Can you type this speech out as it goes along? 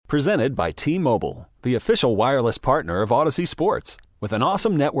Presented by T-Mobile, the official wireless partner of Odyssey Sports. With an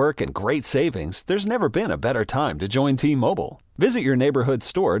awesome network and great savings, there's never been a better time to join T-Mobile. Visit your neighborhood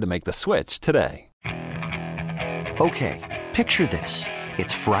store to make the switch today. Okay, picture this.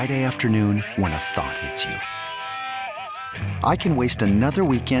 It's Friday afternoon when a thought hits you. I can waste another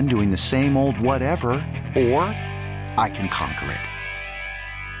weekend doing the same old whatever, or I can conquer it.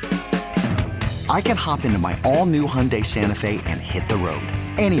 I can hop into my all-new Hyundai Santa Fe and hit the road.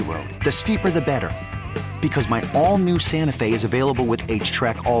 Any road. The steeper, the better. Because my all-new Santa Fe is available with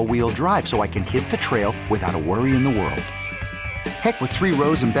H-Track all-wheel drive, so I can hit the trail without a worry in the world. Heck, with 3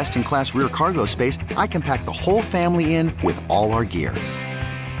 rows and best-in-class rear cargo space, I can pack the whole family in with all our gear.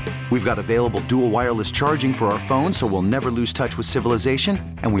 We've got available dual wireless charging for our phones, so we'll never lose touch with civilization,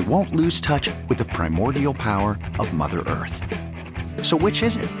 and we won't lose touch with the primordial power of Mother Earth. So which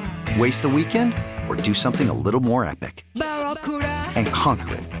is it? Waste the weekend or do something a little more epic? And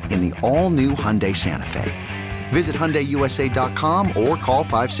conquer it in the all-new Hyundai Santa Fe. Visit HyundaiUSA.com or call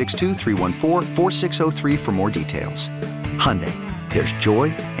 562-314-4603 for more details. Hyundai, there's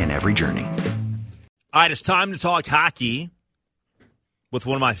joy in every journey. All right, it's time to talk hockey with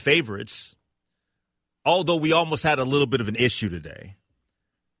one of my favorites, although we almost had a little bit of an issue today.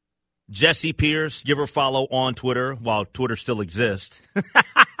 Jessie Pierce, give her a follow on Twitter while Twitter still exists.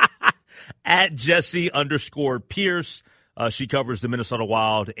 At Jessie_Pierce. She covers the Minnesota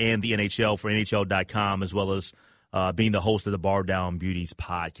Wild and the NHL for NHL.com, as well as being the host of the Bar Down Beauties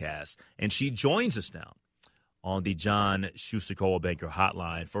podcast. And she joins us now on the John Schuster Coldwell Banker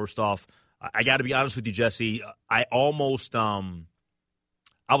hotline. First off, I got to be honest with you, Jessie. I was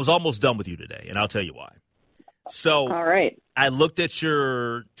almost done with you today, and I'll tell you why. So all right. I looked at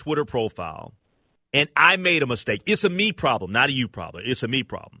your Twitter profile, and I made a mistake. It's a me problem, not a you problem. It's a me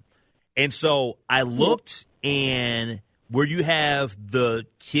problem. And so I looked, and where you have the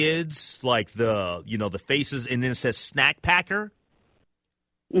kids, like the faces, and then it says Snack Packer,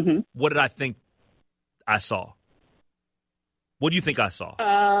 What did I think I saw? What do you think I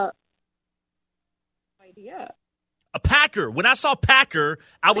saw? Idea. A Packer. When I saw Packer,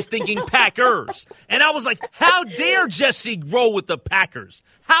 I was thinking Packers. And I was like, how dare Jessie roll with the Packers?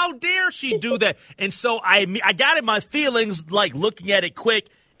 How dare she do that? And so I got in my feelings, like looking at it quick,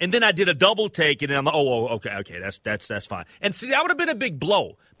 and then I did a double take, and then I'm like, okay, that's fine. And see, that would have been a big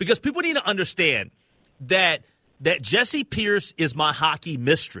blow, because people need to understand that Jessie Pierce is my hockey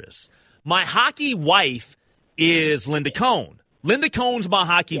mistress. My hockey wife is Linda Cohn. Linda Cohn's my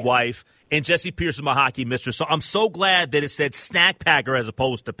hockey wife, and Jessie Pierce is my hockey mistress. So I'm so glad that it said Snack Packer as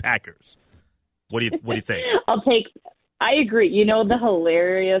opposed to Packers. What do you think? I agree. You know, the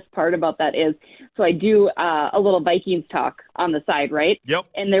hilarious part about that is, so I do a little Vikings talk on the side, right? Yep.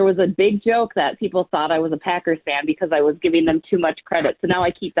 And there was a big joke that people thought I was a Packers fan because I was giving them too much credit. So now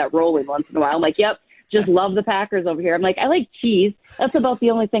I keep that rolling once in a while. I'm like, yep, just love the Packers over here. I'm like, I like cheese. That's about the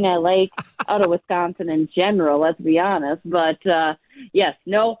only thing I like out of Wisconsin in general, let's be honest. But, yes,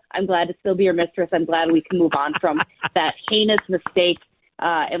 no, I'm glad to still be your mistress. I'm glad we can move on from that heinous mistake.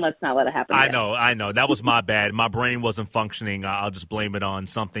 And let's not let it happen again. I know. That was my bad. My brain wasn't functioning. I'll just blame it on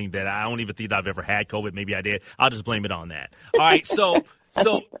something that I don't even think I've ever had COVID. Maybe I did. I'll just blame it on that. All right, so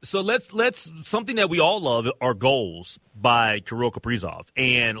let's something that we all love are goals by Kirill Kaprizov.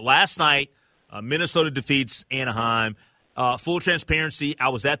 And last night, Minnesota defeats Anaheim. Full transparency, I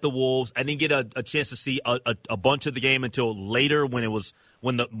was at the Wolves. I didn't get a chance to see a bunch of the game until later when they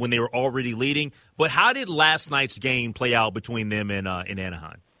were already leading. But how did last night's game play out between them and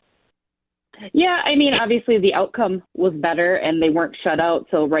Anaheim? Yeah, I mean, obviously the outcome was better, and they weren't shut out.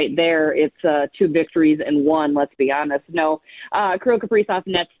 So right there, it's 2 victories and 1. Let's be honest. No, Kirill Kaprizov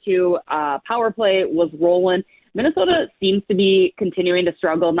nets 2. Power play was rolling. Minnesota seems to be continuing to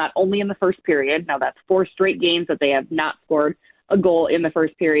struggle, not only in the first period. Now, that's 4 straight games that they have not scored a goal in the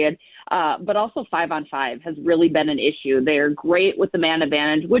first period, but also 5-on-5 has really been an issue. They're great with the man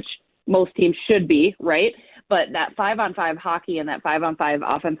advantage, which most teams should be, right? But that 5-on-5 hockey and that 5-on-5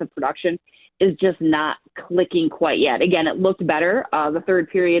 offensive production is just not clicking quite yet. Again, it looked better. The third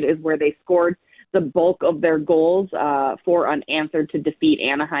period is where they scored the bulk of their goals, 4 unanswered to defeat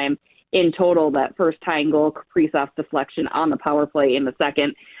Anaheim. In total, that first tying goal, Kaprizov's deflection on the power play in the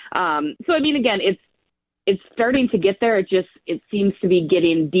second. So, I mean, again, it's starting to get there. It seems to be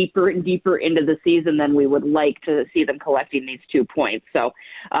getting deeper and deeper into the season than we would like to see them collecting these 2 points. So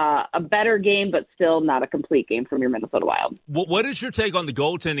a better game, but still not a complete game from your Minnesota Wild. What is your take on the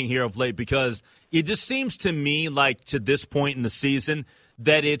goaltending here of late? Because it just seems to me like to this point in the season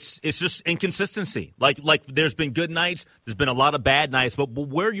that it's just inconsistency. Like there's been good nights, there's been a lot of bad nights, but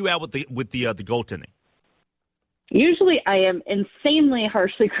where are you at with the goaltending? Usually I am insanely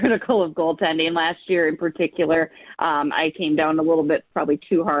harshly critical of goaltending. Last year in particular, I came down a little bit, probably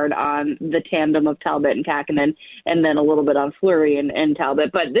too hard on the tandem of Talbot and Kakkonen, and then a little bit on Fleury and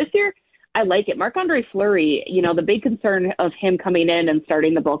Talbot. But this year, I like it. Marc-Andre Fleury, the big concern of him coming in and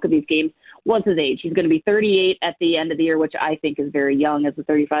starting the bulk of these games was his age. He's going to be 38 at the end of the year, which I think is very young as a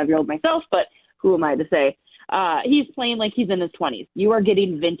 35-year-old myself, but who am I to say? He's playing like he's in his 20s. You are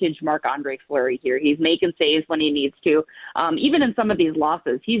getting vintage Marc-Andre Fleury here. He's making saves when he needs to. Even in some of these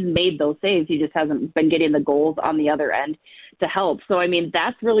losses, he's made those saves. He just hasn't been getting the goals on the other end to help. So,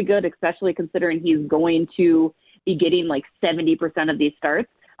 that's really good, especially considering he's going to be getting like 70% of these starts.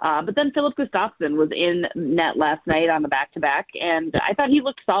 But then Philip Gustafsson was in net last night on the back-to-back, and I thought he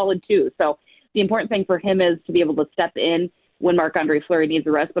looked solid too. So the important thing for him is to be able to step in when Marc-Andre Fleury needs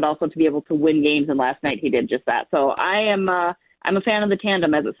a rest, but also to be able to win games, and last night he did just that. So I'm a fan of the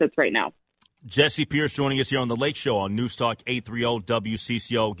tandem as it sits right now. Jesse Pierce joining us here on The Lake Show on News Talk 830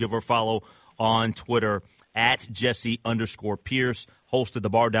 WCCO. Give her a follow on Twitter at Jesse_Pierce, host of the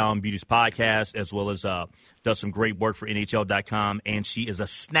Bar Down Beauties podcast, as well as does some great work for NHL.com. And she is a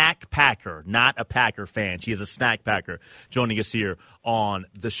snack packer, not a Packer fan. She is a snack packer joining us here on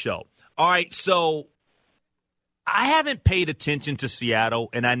the show. All right, so I haven't paid attention to Seattle,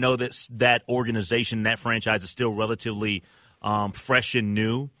 and I know that organization, that franchise is still relatively fresh and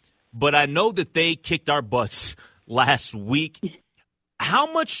new. But I know that they kicked our butts last week.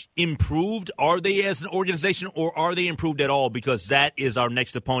 How much improved are they as an organization, or are they improved at all? Because that is our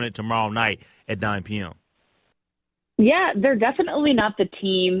next opponent tomorrow night at 9 p.m. Yeah, they're definitely not the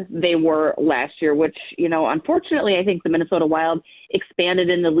team they were last year, which, unfortunately, I think the Minnesota Wild expanded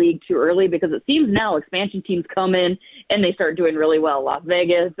in the league too early, because it seems now expansion teams come in and they start doing really well. Las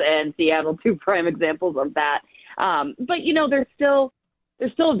Vegas and Seattle, two prime examples of that. But, they're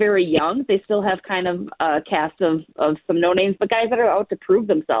still very young. They still have kind of a cast of some no-names, but guys that are out to prove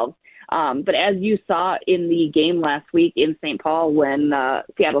themselves. But as you saw in the game last week in St. Paul when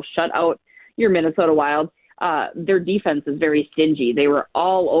Seattle shut out your Minnesota Wild, their defense is very stingy. They were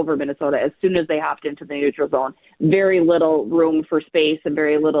all over Minnesota as soon as they hopped into the neutral zone. Very little room for space and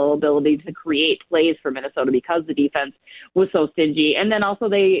very little ability to create plays for Minnesota because the defense was so stingy. And then also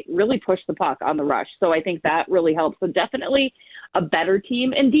they really pushed the puck on the rush. So I think that really helps. So definitely a better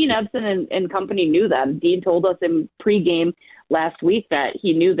team. And Dean Evason and company knew that. Dean told us in pregame last week that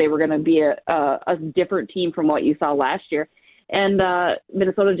he knew they were going to be a different team from what you saw last year. And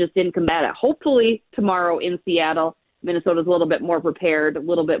Minnesota just didn't combat it. Hopefully tomorrow in Seattle, Minnesota's a little bit more prepared, a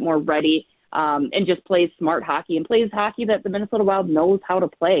little bit more ready, and just plays smart hockey and plays hockey that the Minnesota Wild knows how to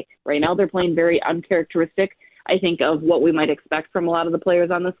play. Right now they're playing very uncharacteristic, I think, of what we might expect from a lot of the players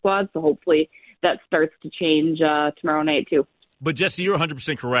on the squad. So hopefully that starts to change tomorrow night too. But, Jesse, you're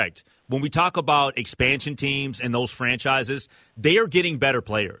 100% correct. When we talk about expansion teams and those franchises, they are getting better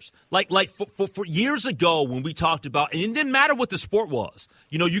players. Like for years ago when we talked about, and it didn't matter what the sport was.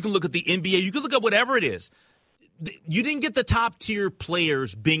 You can look at the NBA, you can look at whatever it is. You didn't get the top-tier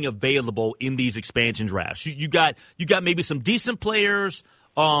players being available in these expansion drafts. You got maybe some decent players,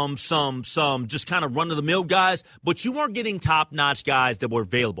 some just kind of run-of-the-mill guys, but you weren't getting top-notch guys that were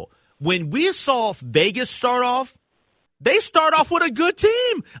available. When we saw Vegas start off, they start off with a good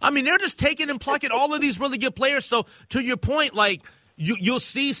team. They're just taking and plucking all of these really good players. So to your point, you'll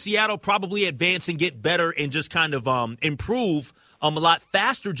see Seattle probably advance and get better and just kind of improve a lot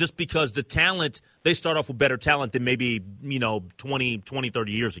faster just because the talent, they start off with better talent than maybe, 20,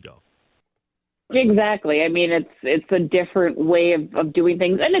 30 years ago. Exactly. It's a different way of doing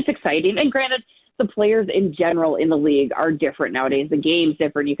things, and it's exciting. And granted, the players in general in the league are different nowadays. The game's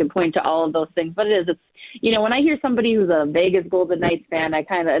different. You can point to all of those things, but it's when I hear somebody who's a Vegas Golden Knights fan,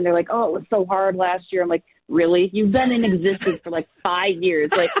 and they're like, oh, it was so hard last year. I'm like, really? You've been in existence for 5 years.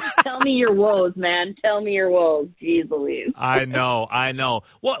 Tell me your woes, man. Tell me your woes. Jeez Louise. I know.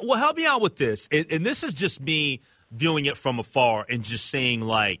 Well, help me out with this. And this is just me viewing it from afar and just seeing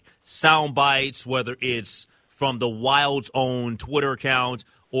sound bites, whether it's from the Wild's own Twitter account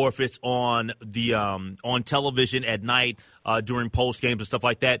or if it's on the on television at night during post games and stuff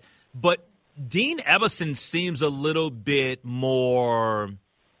like that. But Dean Evason seems a little bit more.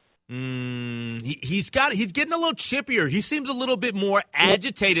 He's getting a little chippier. He seems a little bit more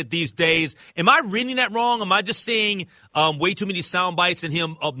agitated these days. Am I reading that wrong? Am I just seeing way too many sound bites and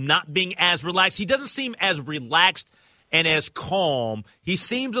him of not being as relaxed? He doesn't seem as relaxed and as calm. He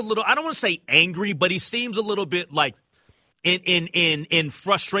seems a little, I don't want to say angry, but he seems a little bit in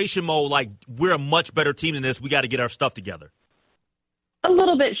frustration mode, we're a much better team than this. We got to get our stuff together. A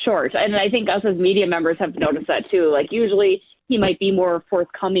little bit short. And I think us as media members have noticed that too. Usually he might be more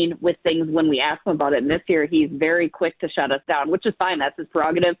forthcoming with things when we ask him about it. And this year, he's very quick to shut us down, which is fine. That's his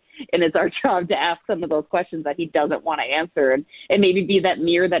prerogative. And it's our job to ask some of those questions that he doesn't want to answer and maybe be that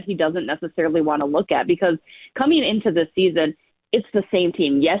mirror that he doesn't necessarily want to look at. Because coming into this season, it's the same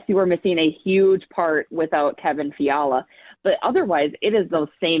team. Yes, you were missing a huge part without Kevin Fiala, but otherwise it is those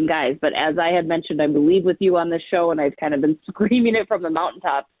same guys. But as I had mentioned, I believe with you on this show, and I've kind of been screaming it from the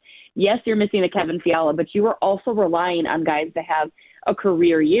mountaintops, yes, you're missing a Kevin Fiala, but you are also relying on guys to have a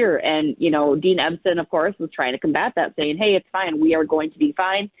career year. And, you know, Dean Evason, of course, was trying to combat that, saying, hey, it's fine. We are going to be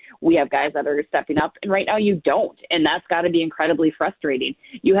fine. We have guys that are stepping up. And right now you don't. And that's got to be incredibly frustrating.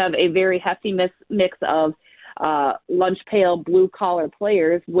 You have a very hefty mix of lunch pail, blue-collar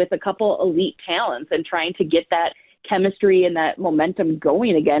players with a couple elite talents, and trying to get that chemistry and that momentum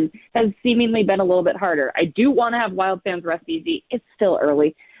going again has seemingly been a little bit harder. I do want to have Wild fans rest easy. It's still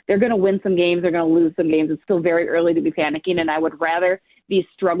early. They're going to win some games. They're going to lose some games. It's still very early to be panicking, and I would rather these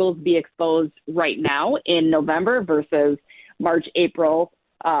struggles be exposed right now in November versus March, April,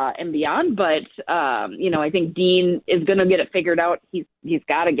 and beyond. But, you know, I think Dean is going to get it figured out. He's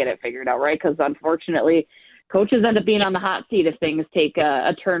got to get it figured out, right? Because unfortunately, coaches end up being on the hot seat if things take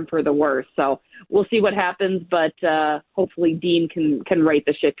a turn for the worse. So we'll see what happens, but hopefully Dean can right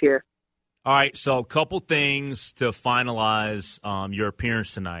the ship here. All right, so a couple things to finalize your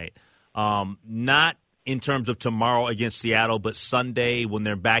appearance tonight. Not in terms of tomorrow against Seattle, but Sunday when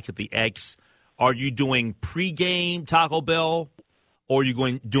they're back at the X. Are you doing pregame Taco Bell, or are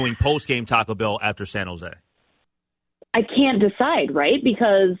you doing postgame Taco Bell after San Jose? I can't decide, right?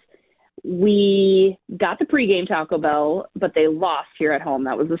 Because we got the pregame Taco Bell, but they lost here at home.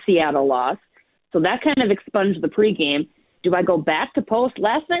 That was the Seattle loss. So that kind of expunged the pregame. Do I go back to post?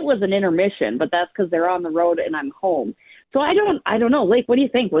 Last night was an intermission, but that's because they're on the road and I'm home. So I don't know. Lake, what do you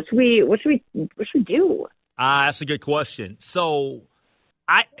think? What should we do? That's a good question. So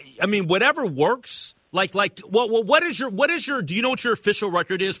I mean, whatever works. Like, what is your? Do you know what your official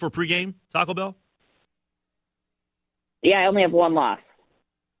record is for pregame Taco Bell? Yeah, I only have one loss.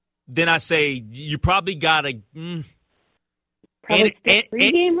 Then I say you probably got to.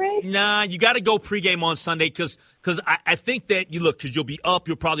 Pregame, right? Nah, you got to go pregame on Sunday because I think that because you'll be up,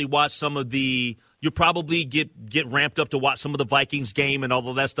 you'll probably watch some of the. You'll probably get ramped up to watch some of the Vikings game and all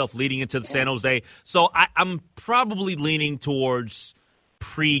of that stuff leading into the San Jose. So I'm probably leaning towards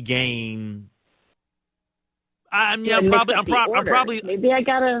pregame. I'm probably. Maybe I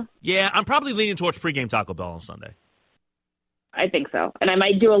gotta. Yeah, I'm probably leaning towards pregame Taco Bell on Sunday. I think so, and I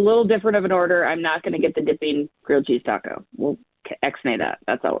might do a little different of an order. I'm not going to get the dipping grilled cheese taco. We'll X-nay that.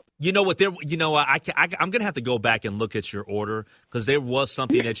 That's all. You know what? I'm going to have to go back and look at your order because there was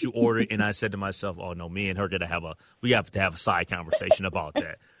something that you ordered, and I said to myself, "Oh no, me and her we have to have a side conversation about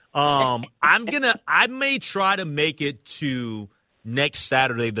that." I may try to make it to next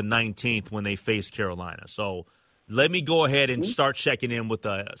Saturday, the 19th, when they face Carolina. So let me go ahead and start checking in with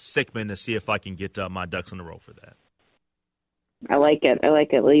Sickman to see if I can get my ducks in a row for that. I like it.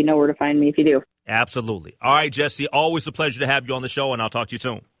 Well, you know where to find me if you do. Absolutely. All right, Jesse, always a pleasure to have you on the show, and I'll talk to you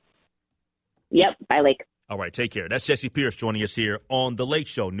soon. Yep. Bye, Lake. All right, take care. That's Jessie Pierce joining us here on The Lake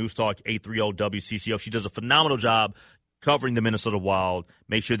Show, News Talk 830 WCCO. She does a phenomenal job covering the Minnesota Wild.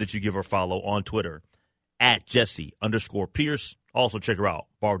 Make sure that you give her a follow on Twitter at Jessie_Pierce. Also check her out,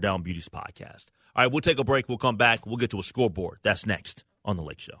 Bar Down Beauty's podcast. All right, we'll take a break. We'll come back. We'll get to a scoreboard. That's next on The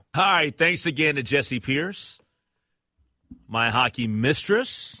Lake Show. All right, thanks again to Jessie Pierce. My hockey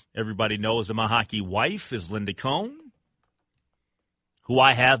mistress, everybody knows that my hockey wife is Linda Cohn, who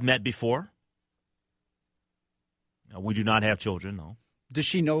I have met before. We do not have children, no. Does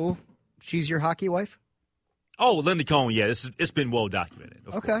she know she's your hockey wife? Oh, Linda Cohn, yeah. It's been well documented,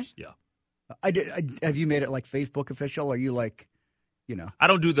 of course. Yeah. Have you made it like Facebook official? Are you like, I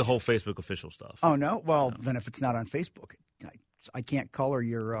don't do the whole Facebook official stuff. Oh, no? Well, then if it's not on Facebook, I can't color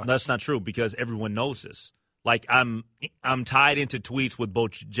your... That's not true because everyone knows this. Like, I'm tied into tweets with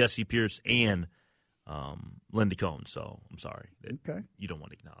both Jessie Pierce and Linda Cohn, so I'm sorry that you don't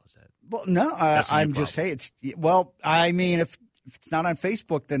want to acknowledge that. Well, no, I'm just, if it's not on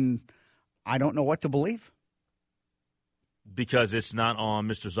Facebook, then I don't know what to believe. Because it's not on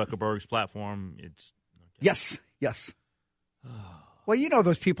Mr. Zuckerberg's platform. It's okay. Yes. Well,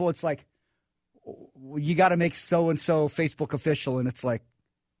 those people, it's like, you got to make so-and-so Facebook official, and it's like,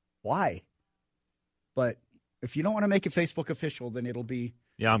 why? But if you don't want to make it Facebook official, then it'll be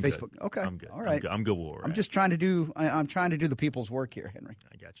Facebook. Good. Okay. I'm good. All right. I'm good with where I'm just trying to do the people's work here, Henry.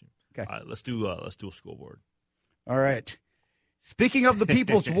 I got you. Okay. All right, let's do a scoreboard. All right. Speaking of the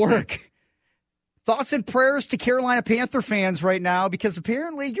people's work, thoughts and prayers to Carolina Panther fans right now, because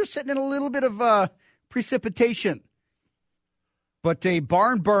apparently you're sitting in a little bit of precipitation. But a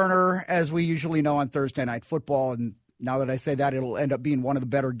barn burner, as we usually know on Thursday Night Football, and now that I say that, it'll end up being one of the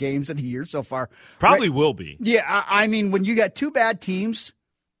better games of the year so far. Probably will be. Yeah, I mean, when you got two bad teams,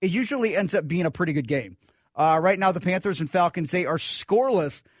 it usually ends up being a pretty good game. Right now, the Panthers and Falcons, they are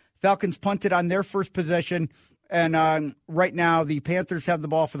scoreless. Falcons punted on their first possession, and right now the Panthers have the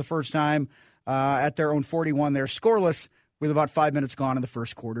ball for the first time at their own 41. They're scoreless with about 5 minutes gone in the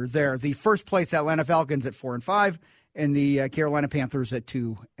first quarter. They're the first place Atlanta Falcons at 4-5, and the Carolina Panthers at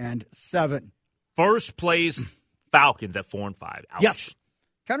 2-7. First place Falcons at 4-5. Ouch. Yes.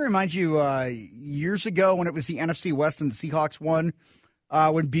 Kind of reminds you years ago when it was the NFC West and the Seahawks won,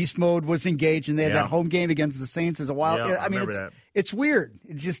 when Beast Mode was engaged and they had that home game against the Saints as a wild. Yeah, I mean, it's weird.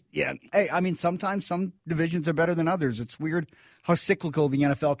 It's just, Hey, I mean, sometimes some divisions are better than others. It's weird how cyclical the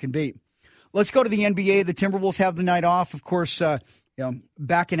NFL can be. Let's go to the NBA. The Timberwolves have the night off. Of course,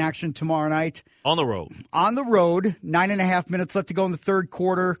 back in action tomorrow night. On the road. 9.5 minutes left to go in the third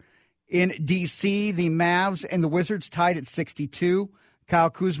quarter in D.C. The Mavs and the Wizards tied at 62. Kyle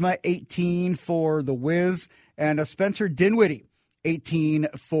Kuzma, 18 for the Wiz. And Spencer Dinwiddie, 18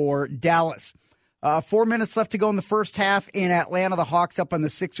 for Dallas. 4 minutes left to go in the first half in Atlanta. The Hawks up on the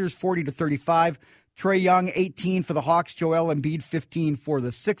Sixers, 40-35. Trae Young, 18 for the Hawks. Joel Embiid, 15 for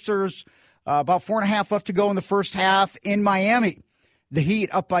the Sixers. About 4.5 left to go in the first half in Miami. The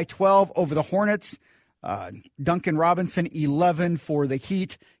Heat up by 12 over the Hornets. Duncan Robinson, 11 for the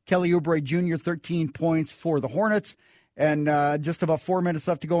Heat. Kelly Oubre Jr., 13 points for the Hornets. And just about 4 minutes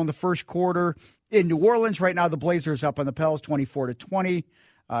left to go in the first quarter in New Orleans. Right now, the Blazers up on the Pels, 24-20.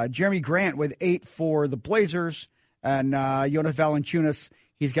 Jeremy Grant with 8 for the Blazers. And Jonas Valanciunas,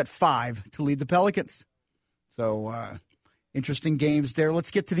 he's got 5 to lead the Pelicans. So, interesting games there.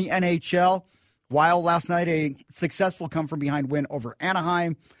 Let's get to the NHL. Wild last night, a successful come-from-behind win over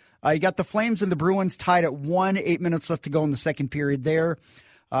Anaheim. You got the Flames and the Bruins tied at 1, 8 minutes left to go in the second period there.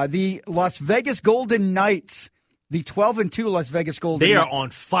 The Las Vegas Golden Knights, the 12-2 Las Vegas Golden Knights. They are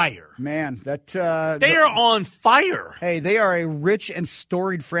on fire. Man, they are on fire. Hey, they are a rich and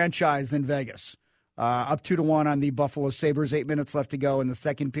storied franchise in Vegas. Up 2-1 on the Buffalo Sabres. 8 minutes left to go in the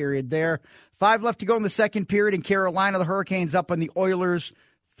second period there. 5 left to go in the second period in Carolina. The Hurricanes up on the Oilers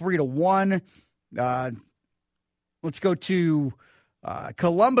 3-1. Let's go to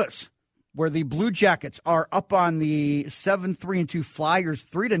Columbus, where the Blue Jackets are up on the 7-3-2 Flyers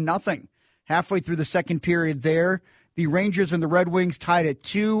 3-0. Halfway through the second period there. The Rangers and the Red Wings tied at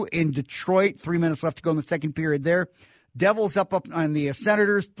 2 in Detroit. 3 minutes left to go in the second period there. Devils up on the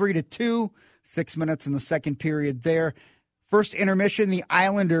Senators 3-2. 6 minutes in the second period there. First intermission, the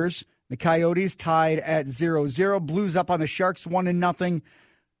Islanders, the Coyotes tied at 0-0. Blues up on the Sharks 1-0.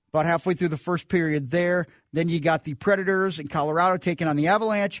 About halfway through the first period there. Then you got the Predators in Colorado taking on the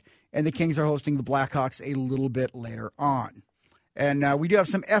Avalanche, and the Kings are hosting the Blackhawks a little bit later on. And we do have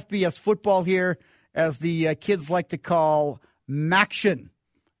some FBS football here, as the kids like to call Maction.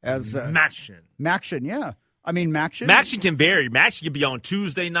 Maction, yeah. I mean, Maction. Maction can vary. Maction can be on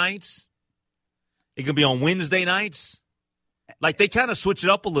Tuesday nights. It can be on Wednesday nights. Like, they kind of switch it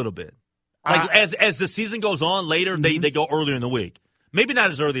up a little bit. Like, as the season goes on later, they go earlier in the week. Maybe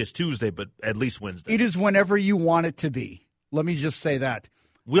not as early as Tuesday, but at least Wednesday. It is whenever you want it to be. Let me just say that.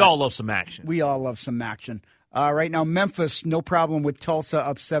 We all love some action. We all love some action. Right now, Memphis, no problem with Tulsa,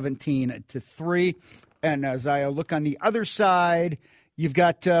 up 17-3. And as I look on the other side, you've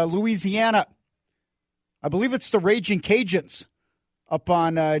got Louisiana. I believe it's the Raging Cajuns up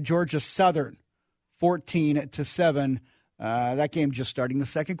on Georgia Southern, 14-7. That game just starting the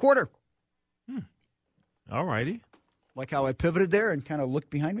second quarter. All righty. Like how I pivoted there and kind of looked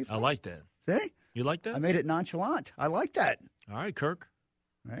behind me? I like that. See? You like that? I made it nonchalant. I like that. All right, Kirk.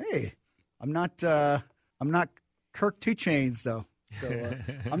 Hey, I'm not Kirk 2 Chainz, though. So,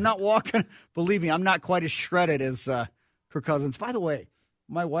 I'm not walking. Believe me, I'm not quite as shredded as Kirk Cousins. By the way,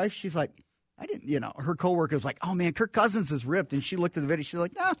 my wife, she's like, her coworker's like, oh, man, Kirk Cousins is ripped. And she looked at the video. She's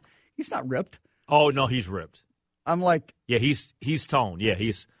like, nah, he's not ripped. Oh, no, he's ripped. I'm like. Yeah, he's toned. Yeah,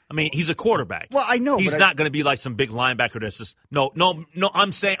 he's a quarterback. Well, I know. He's not going to be like some big linebacker that's just no.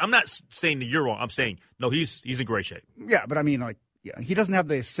 I'm not saying that you're wrong. I'm saying no. He's in great shape. Yeah, but I mean, he doesn't have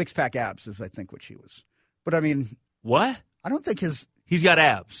the 6-pack abs, as I think what she was. But I mean, what? I don't think he's got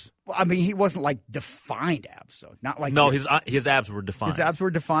abs. Well, I mean, he wasn't like defined abs, so not like his abs were defined. His abs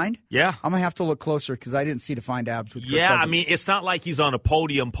were defined. Yeah, I'm gonna have to look closer because I didn't see defined abs with. Yeah, I mean, it's not like he's on a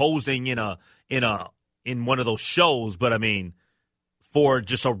podium posing in one of those shows, but I mean, for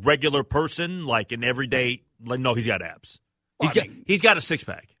just a regular person, like an everyday, no, he's got abs. Well, he's got a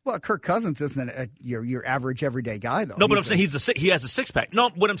 6-pack. Well, Kirk Cousins isn't your average everyday guy, though. No, but I'm saying he has a 6-pack. No,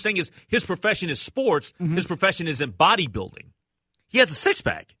 what I'm saying is his profession is sports. Mm-hmm. His profession isn't bodybuilding. He has a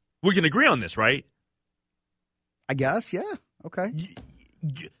six-pack. We can agree on this, right? I guess, yeah. Okay.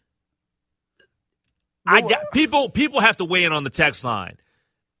 People have to weigh in on the text line.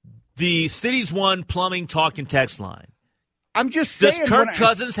 The Cities One Plumbing Talking text line. I'm just saying. Does Kirk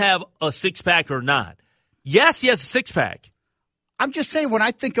Cousins have a six-pack or not? Yes, he has a six-pack. I'm just saying when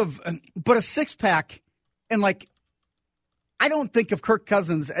I think of but a six-pack and like I don't think of Kirk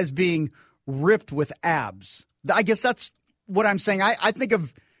Cousins as being ripped with abs. I guess that's what I'm saying. I think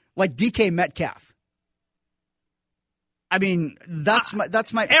of like DK Metcalf. I mean, that's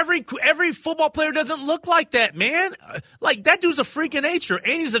my every football player doesn't look like that, man. Like that dude's a freak of nature,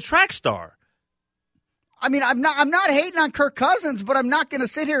 and he's a track star. I mean, I'm not hating on Kirk Cousins, but I'm not going to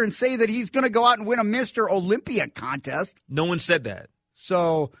sit here and say that he's going to go out and win a Mr. Olympia contest. No one said that.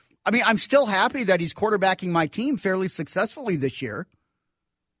 So, I mean, I'm still happy that he's quarterbacking my team fairly successfully this year.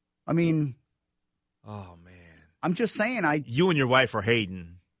 I mean, oh man, I'm just saying, you and your wife are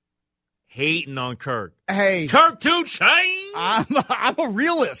hating on Kirk. Hey, Kirk 2 Chainz. I'm a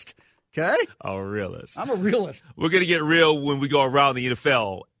realist. Okay, a realist. I'm a realist. We're gonna get real when we go around the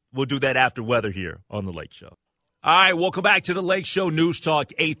NFL. We'll do that after weather here on The Lake Show. All right, welcome back to The Lake Show News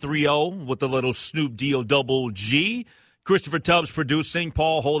Talk 830 with the little Snoop Deal Double G. Christopher Tubbs producing.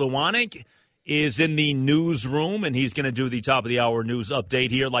 Paul Holdawanic is in the newsroom, and he's going to do the top of the hour news update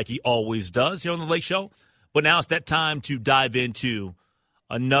here like he always does here on The Lake Show. But now it's that time to dive into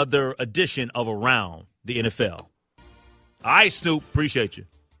another edition of Around the NFL. All right, Snoop, appreciate you.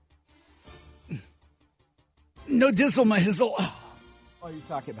 No dizzle, my hizzle. Oh, you're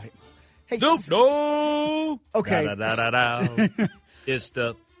talking about it. Hey, Snoop, no. Okay. It's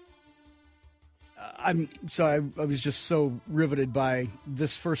the. I'm sorry. I was just so riveted by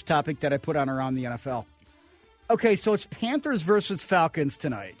this first topic that I put on Around the NFL. Okay, so it's Panthers versus Falcons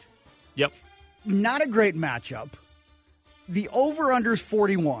tonight. Yep. Not a great matchup. The over-under is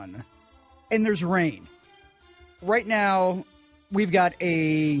 41, and there's rain. Right now, we've got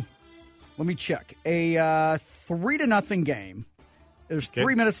let me check, a 3-0 game. There's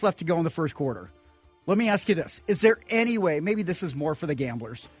 3 minutes left to go in the first quarter. Let me ask you this. Is there any way, maybe this is more for the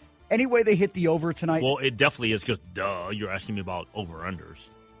gamblers, any way they hit the over tonight? Well, it definitely is because, you're asking me about over-unders.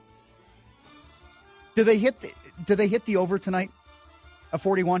 Do they hit the over tonight at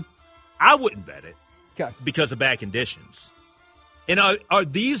 41? I wouldn't bet it. Okay. Because of bad conditions. And are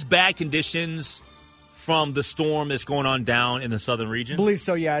these bad conditions from the storm that's going on down in the southern region? I believe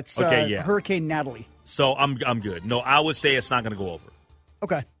so, yeah. It's Hurricane Natalie. So I'm good. No, I would say it's not going to go over.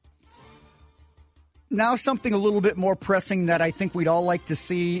 Okay. Now something a little bit more pressing that I think we'd all like to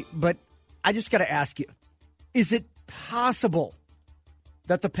see, but I just got to ask you, is it possible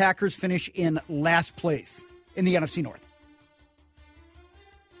that the Packers finish in last place in the NFC North?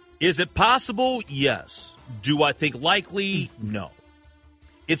 Is it possible? Yes. Do I think likely? No.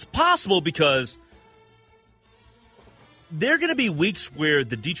 It's possible because there are going to be weeks where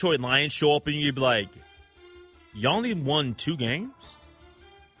the Detroit Lions show up and you'd be like, you only won 2 games?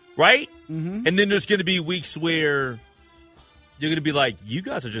 Right? Mm-hmm. And then there's going to be weeks where you're going to be like, you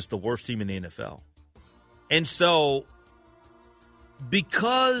guys are just the worst team in the NFL. And so,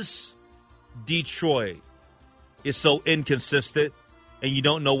 because Detroit is so inconsistent and you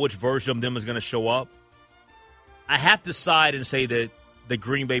don't know which version of them is going to show up, I have to side and say that the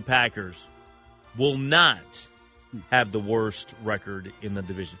Green Bay Packers will not have the worst record in the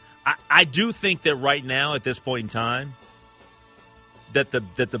division. I do think that right now, at this point in time, that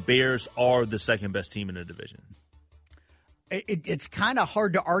the Bears are the second best team in the division. It's kind of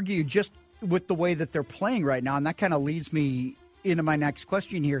hard to argue just with the way that they're playing right now, and that kind of leads me into my next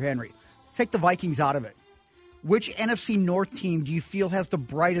question here, Henry. Let's take the Vikings out of it. Which NFC North team do you feel has the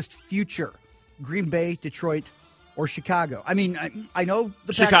brightest future? Green Bay, Detroit, or Chicago? I mean, I know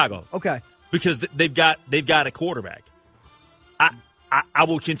the Chicago. Okay, because they've got a quarterback. I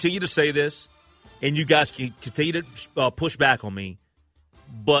will continue to say this, and you guys can continue to push back on me.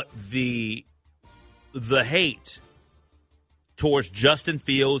 But the hate towards Justin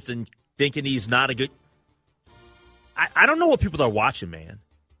Fields and thinking he's not a good – I don't know what people are watching, man.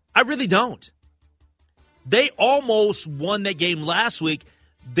 I really don't. They almost won that game last week.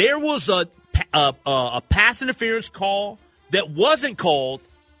 There was a pass interference call that wasn't called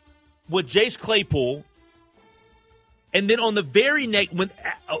with Jace Claypool. And then on the very next,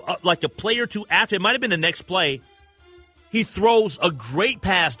 like a play or two after, it might have been the next play, he throws a great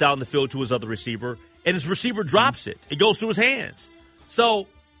pass down the field to his other receiver, and his receiver drops it. It goes through his hands. So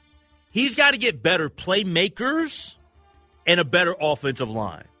he's got to get better playmakers and a better offensive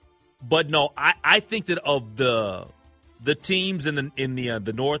line. But no, I think that of the teams in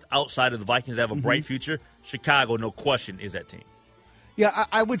the North outside of the Vikings that have a bright future, Chicago, no question, is that team. Yeah,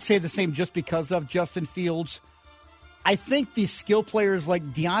 I would say the same just because of Justin Fields. I think these skill players like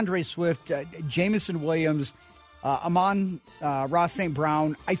DeAndre Swift, Jameson Williams, Amon-Ra St.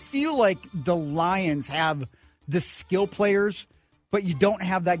 Brown, I feel like the Lions have the skill players, but you don't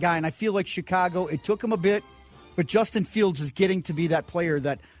have that guy. And I feel like Chicago, it took them a bit, but Justin Fields is getting to be that player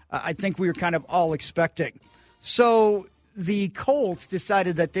that I think we were kind of all expecting. So the Colts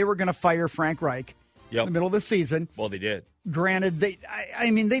decided that they were going to fire Frank Reich in the middle of the season. Well, they did. Granted,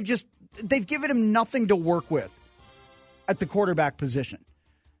 they've given him nothing to work with at the quarterback position.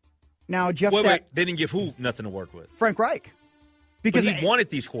 Now, Jeff Wait, they didn't give who nothing to work with? Frank Reich. Because he wanted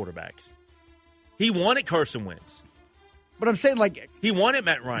these quarterbacks. He wanted Carson Wentz. But I'm saying, like... He wanted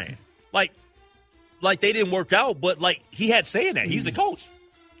Matt Ryan. Like they didn't work out, but, like, he had saying that. He's the coach.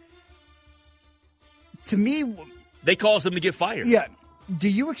 To me... They caused him to get fired. Yeah. Do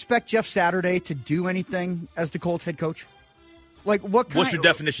you expect Jeff Saturday to do anything as the Colts head coach? Like, what's your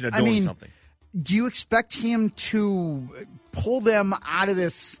definition of doing something? Do you expect him to pull them out of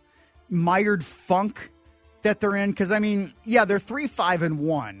this mired funk that they're in? Because, they're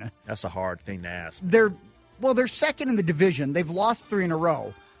 3-5-1. That's a hard thing to ask. They're second in the division. They've lost 3 in a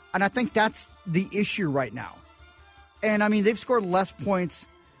row. And I think that's the issue right now. And, they've scored less points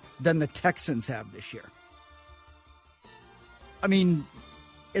than the Texans have this year.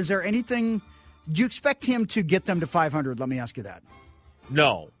 Is there anything... Do you expect him to get them to 500? Let me ask you that.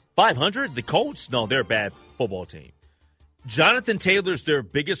 No. 500? The Colts? No, they're a bad football team. Jonathan Taylor's their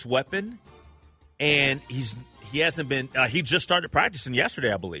biggest weapon, and he hasn't been he just started practicing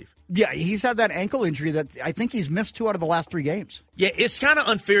yesterday, I believe. Yeah, he's had that ankle injury that I think he's missed 2 out of the last 3 games. Yeah, it's kind of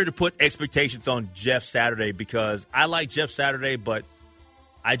unfair to put expectations on Jeff Saturday because I like Jeff Saturday, but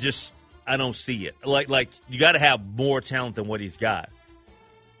I don't see it. Like you got to have more talent than what he's got.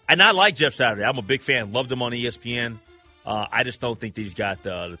 And I like Jeff Saturday. I'm a big fan. Loved him on ESPN. I just don't think that he's got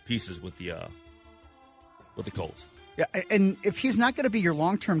the pieces with the Colts. Yeah, and if he's not going to be your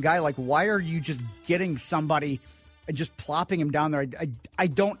long-term guy, like why are you just getting somebody and just plopping him down there? I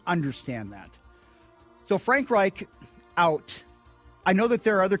don't understand that. So Frank Reich out. I know that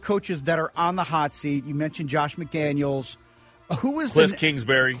there are other coaches that are on the hot seat. You mentioned Josh McDaniels. Who is Cliff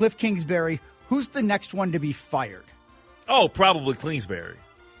Kingsbury? Cliff Kingsbury. Who's the next one to be fired? Oh, probably Kingsbury.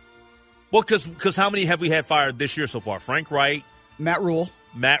 Well, because how many have we had fired this year so far? Frank Reich. Matt Rule.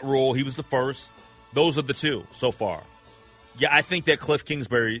 He was the first. Those are the 2 so far. Yeah, I think that Cliff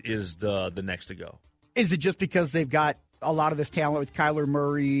Kingsbury is the next to go. Is it just because they've got a lot of this talent with Kyler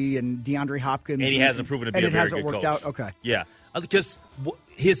Murray and DeAndre Hopkins? And he hasn't proven to be a very good coach. And it hasn't worked out? Okay. Yeah, because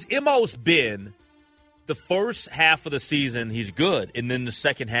his MO's been the first half of the season he's good, and then the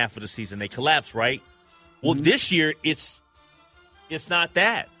second half of the season they collapse, right? Well, This year it's not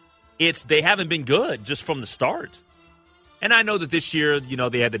that. They haven't been good just from the start. And I know that this year,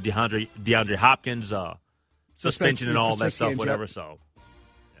 they had the DeAndre Hopkins suspension and all that stuff, whatever. So,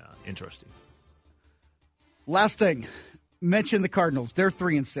 yeah, interesting. Last thing, mention the Cardinals. They're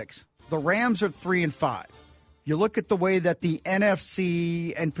 3-6. The Rams are 3-5. You look at the way that the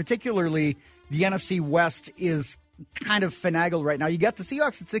NFC and particularly the NFC West is kind of finagled right now. You got the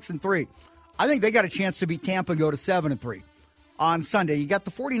Seahawks at 6-3. I think they got a chance to beat Tampa and go to 7-3 on Sunday. You got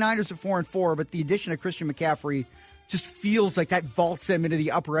the 49ers at 4-4, but the addition of Christian McCaffrey just feels like that vaults them into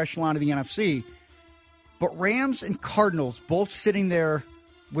the upper echelon of the NFC. But Rams and Cardinals both sitting there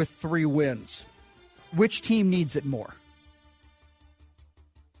with 3 wins. Which team needs it more?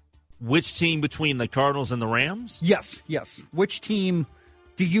 Which team between the Cardinals and the Rams? Yes. Which team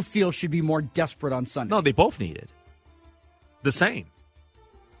do you feel should be more desperate on Sunday? No, they both need it. The same.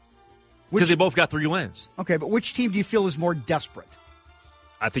 Because they both got 3 wins. Okay, but which team do you feel is more desperate?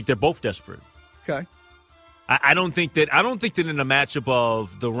 I think they're both desperate. Okay. I don't think that in a matchup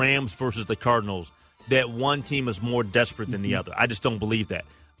of the Rams versus the Cardinals that one team is more desperate than the other. I just don't believe that.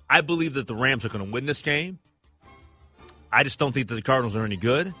 I believe that the Rams are going to win this game. I just don't think that the Cardinals are any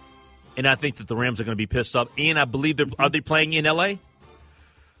good. And I think that the Rams are going to be pissed off. And I believe are they playing in L.A.?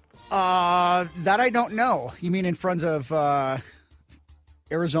 That I don't know. You mean in front of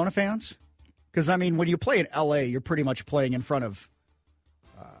Arizona fans? Because, when you play in L.A., you're pretty much playing in front of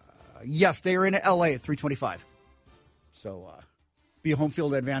yes, they are in L.A. at 325. So, be a home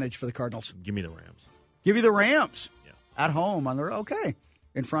field advantage for the Cardinals. Give me the Rams. Give you the Rams. Yeah. At home on the okay.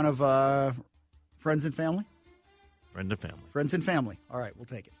 In front of friends and family? Friends and family. All right, we'll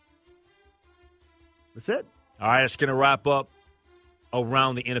take it. That's it. All right, it's going to wrap up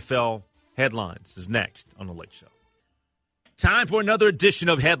around the NFL headlines. This is next on The Lake Show. Time for another edition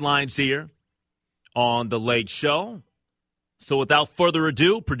of Headlines here on The Lake Show. So without further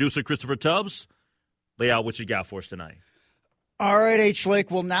ado, producer Christopher Tubbs, lay out what you got for us tonight. All right, H. Lake.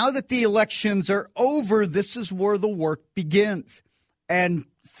 Well, now that the elections are over, this is where the work begins. And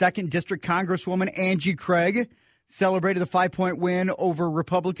 2nd District Congresswoman Angie Craig celebrated the 5-point win over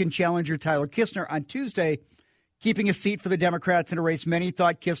Republican challenger Tyler Kistner on Tuesday, keeping a seat for the Democrats in a race many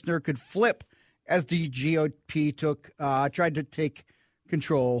thought Kistner could flip as the GOP tried to take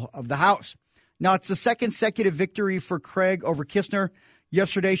control of the House. Now, it's the second consecutive victory for Craig over Kistner.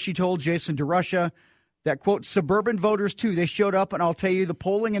 Yesterday, she told Jason DeRusha that, quote, suburban voters, too, they showed up, and I'll tell you, the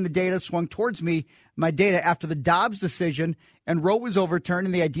polling and the data swung towards me, my data, after the Dobbs decision and Roe was overturned,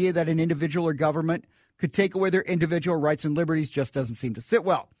 and the idea that an individual or government could take away their individual rights and liberties just doesn't seem to sit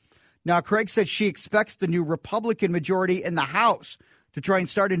well. Now, Craig said she expects the new Republican majority in the House to try and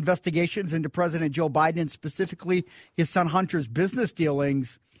start investigations into President Joe Biden and specifically his son Hunter's business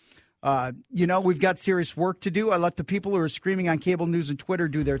dealings. We've got serious work to do. I let the people who are screaming on cable news and Twitter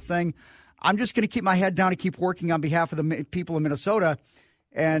do their thing. I'm just going to keep my head down and keep working on behalf of the people in Minnesota.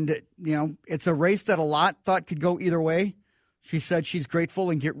 And, it's a race that a lot thought could go either way. She said she's grateful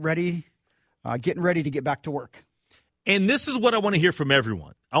and getting ready to get back to work. And this is what I want to hear from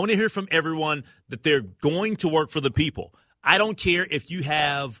everyone. I want to hear from everyone that they're going to work for the people. I don't care if you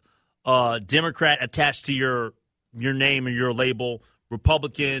have a Democrat attached to your name or your label,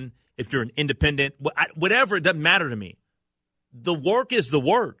 Republican, if you're an independent, whatever, it doesn't matter to me. The work is the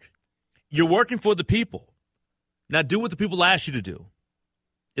work. You're working for the people. Now do what the people ask you to do.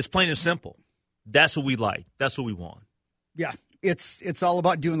 It's plain and simple. That's what we like. That's what we want. Yeah, it's all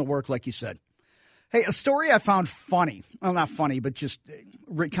about doing the work, like you said. Hey, a story I found funny. Well, not funny, but just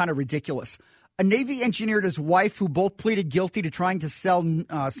kind of ridiculous. A Navy engineer and his wife, who both pleaded guilty to trying to sell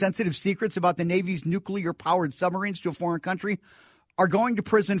sensitive secrets about the Navy's nuclear-powered submarines to a foreign country, are going to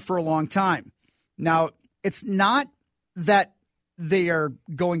prison for a long time. Now, it's not that they are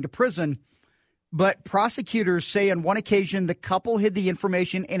going to prison, but prosecutors say on one occasion the couple hid the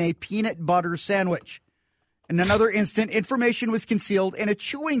information in a peanut butter sandwich. In another instant, information was concealed in a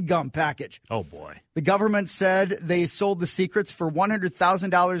chewing gum package. Oh, boy. The government said they sold the secrets for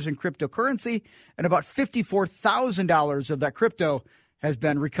 $100,000 in cryptocurrency, and about $54,000 of that crypto has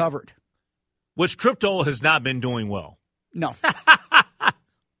been recovered. Which crypto has not been doing well. No.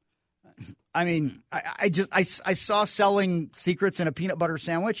 I mean, I saw selling secrets in a peanut butter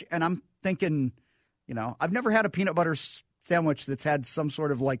sandwich, and I'm thinking, I've never had a peanut butter sandwich that's had some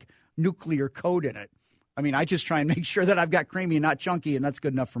sort of like nuclear code in it. I mean, I just try and make sure that I've got creamy and not chunky, and that's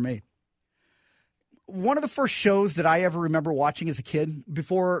good enough for me. One of the first shows that I ever remember watching as a kid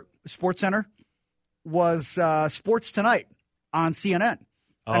before SportsCenter was Sports Tonight on CNN.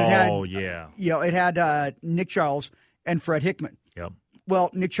 And it had Nick Charles and Fred Hickman. Yep. Well,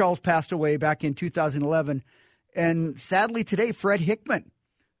 Nick Charles passed away back in 2011, and sadly today, Fred Hickman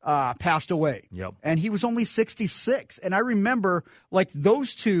passed away. Yep. And he was only 66. And I remember,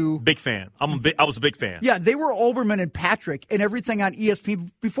 those two. Big fan. I was a big fan. Yeah, they were Olbermann and Patrick and everything on ESPN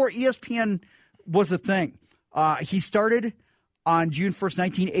before ESPN was a thing. He started on June 1st,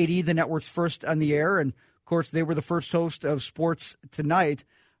 1980, the network's first on the air. And, of course, they were the first host of Sports Tonight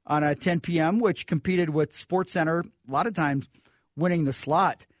on 10 p.m., which competed with SportsCenter, a lot of times winning the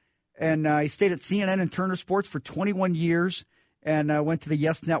slot. And he stayed at CNN and Turner Sports for 21 years. And went to the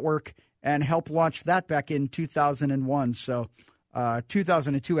Yes Network and helped launch that back in 2001. So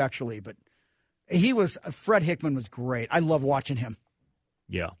 2002, actually. But Fred Hickman was great. I love watching him.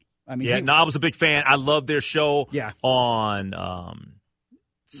 Yeah. I mean, I was a big fan. I loved their show on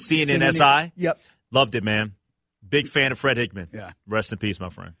CNNSI. Yep. Loved it, man. Big fan of Fred Hickman. Yeah. Rest in peace, my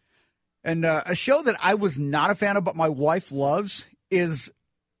friend. And a show that I was not a fan of, but my wife loves, is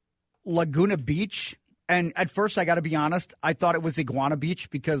Laguna Beach. And at first, I got to be honest, I thought it was Iguana Beach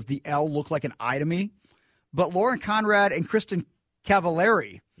because the L looked like an I to me. But Lauren Conrad and Kristen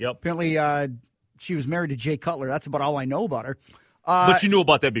Cavallari, apparently she was married to Jay Cutler. That's about all I know about her. But you knew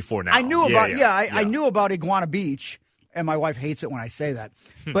about that before now. I knew I knew about Iguana Beach, and my wife hates it when I say that.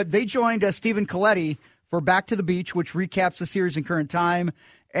 But they joined Stephen Colletti for Back to the Beach, which recaps the series in current time.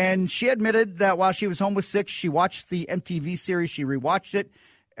 And she admitted that while she was home with 6, she watched the MTV series. She rewatched it.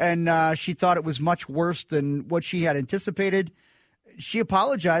 And she thought it was much worse than what she had anticipated. She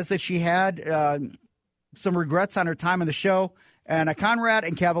apologized that she had some regrets on her time on the show. And Conrad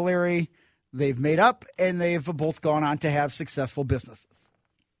and Cavallari, they've made up, and they've both gone on to have successful businesses.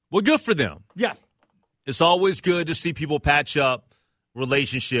 Well, good for them. Yeah. It's always good to see people patch up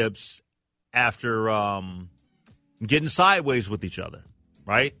relationships after getting sideways with each other,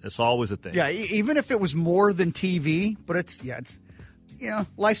 right? It's always a thing. Yeah, even if it was more than TV, but it's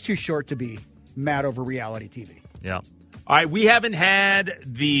life's too short to be mad over reality TV. Yeah. All right, we haven't had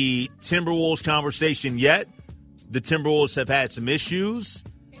the Timberwolves conversation yet, the Timberwolves have had some issues,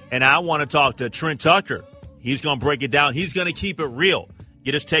 and I want to talk to Trent Tucker. He's going to break it down. He's going to keep it real.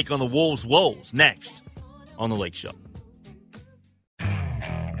 Get his take on the Wolves' woes next on The Lake Show.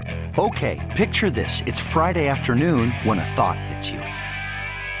 Okay, picture this. It's Friday afternoon when a thought hits you.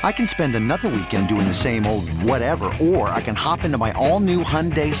 I can spend another weekend doing the same old whatever, or I can hop into my all-new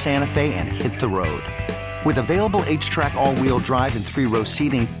Hyundai Santa Fe and hit the road. With available H-Track all-wheel drive and 3-row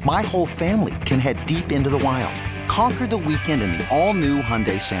seating, my whole family can head deep into the wild. Conquer the weekend in the all-new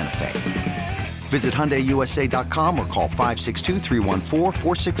Hyundai Santa Fe. Visit HyundaiUSA.com or call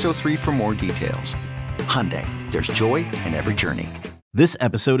 562-314-4603 for more details. Hyundai, there's joy in every journey. This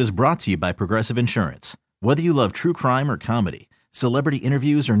episode is brought to you by Progressive Insurance. Whether you love true crime or comedy, celebrity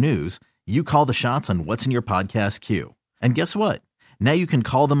interviews or news, you call the shots on what's in your podcast queue. And guess what? Now you can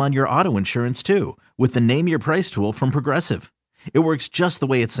call them on your auto insurance too with the Name Your Price tool from Progressive. It works just the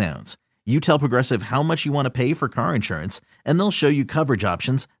way it sounds. You tell Progressive how much you want to pay for car insurance, and they'll show you coverage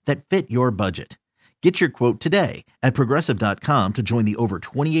options that fit your budget. Get your quote today at Progressive.com to join the over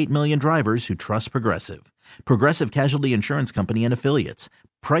 28 million drivers who trust Progressive. Progressive Casualty Insurance Company and Affiliates.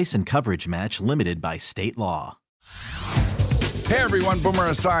 Price and coverage match limited by state law. Hey everyone, Boomer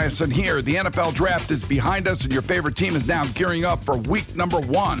Esiason here. The NFL Draft is behind us and your favorite team is now gearing up for week number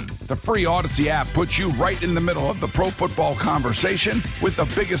 1. The free Odyssey app puts you right in the middle of the pro football conversation with the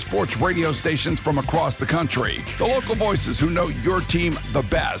biggest sports radio stations from across the country. The local voices who know your team the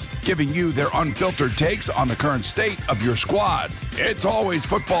best, giving you their unfiltered takes on the current state of your squad. It's always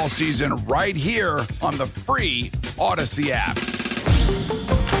football season right here on the free Odyssey app.